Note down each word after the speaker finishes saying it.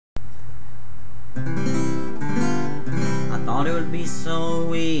I thought it would be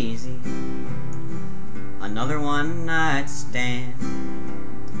so easy, another one night stand.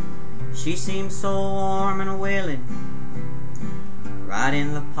 She seemed so warm and willing, right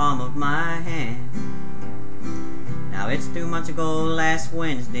in the palm of my hand. Now it's 2 months ago last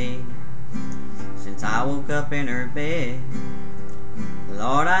Wednesday since I woke up in her bed.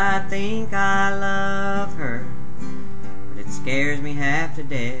 Lord, I think I love her, but it scares me half to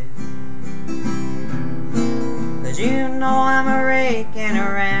death. 'Cause you know I'm a rake and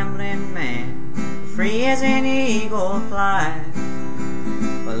a rambling man, free as an eagle flies.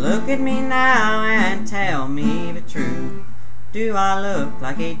 But look at me now and tell me the truth. Do I look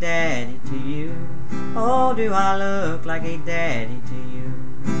like a daddy to you? Oh, do I look like a daddy to you?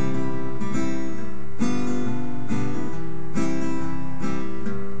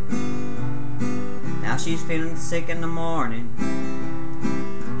 Now she's feeling sick in the morning,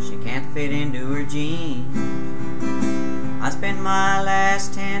 she can't fit into her jeans. I spent my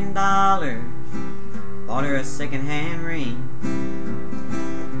last $10, bought her a second-hand ring.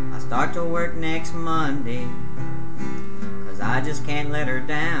 I start to work next Monday, 'cause I just can't let her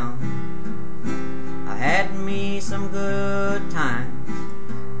down. I had me some good times,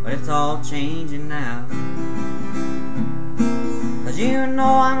 but it's all changing now. 'Cause you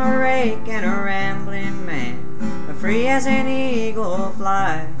know I'm a rake and a rambling man, but free as an eagle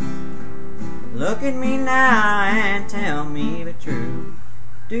flies. Look at me now and tell me the truth.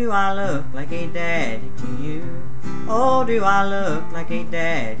 Do I look like a daddy to you? Oh, do I look like a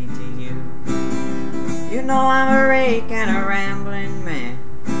daddy to you? You know I'm a rake and a rambling man,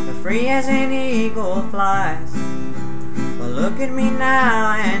 but free as an eagle flies. Well, look at me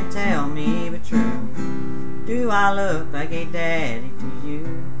now and tell me the truth. Do I look like a daddy to you?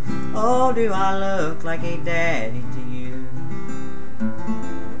 Oh, do I look like a daddy